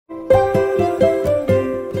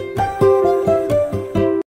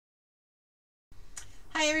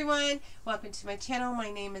Hi everyone, welcome to my channel. My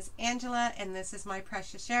name is Angela and this is my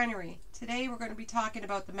precious yarnery. Today we're going to be talking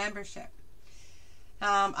about the membership.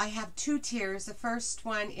 I have two tiers. The first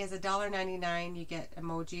one is $1.99. You get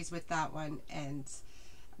emojis with that one, and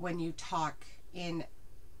when you talk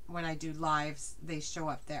when I do lives, they show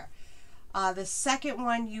up there. The second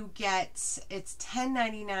one you get, it's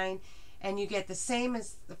 $10.99, and you get the same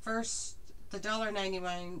as the first, the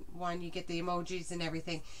 $1.99 one. You get the emojis and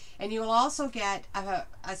everything, and you will also get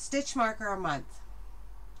a stitch marker a month.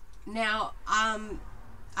 Now,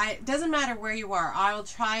 it doesn't matter where you are. I will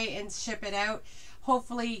try and ship it out.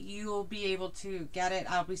 Hopefully you'll be able to get it.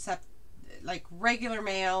 I'll be set like regular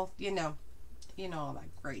mail, you know all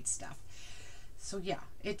that great stuff. So yeah,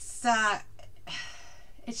 it's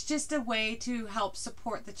just a way to help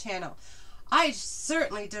support the channel. I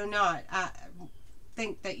certainly do not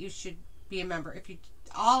think that you should be a member.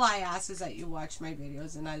 All I ask is that you watch my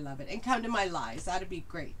videos, and I love it, and come to my lives. That'd be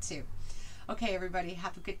great too. Okay, everybody,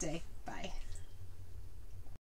 have a good day. Bye.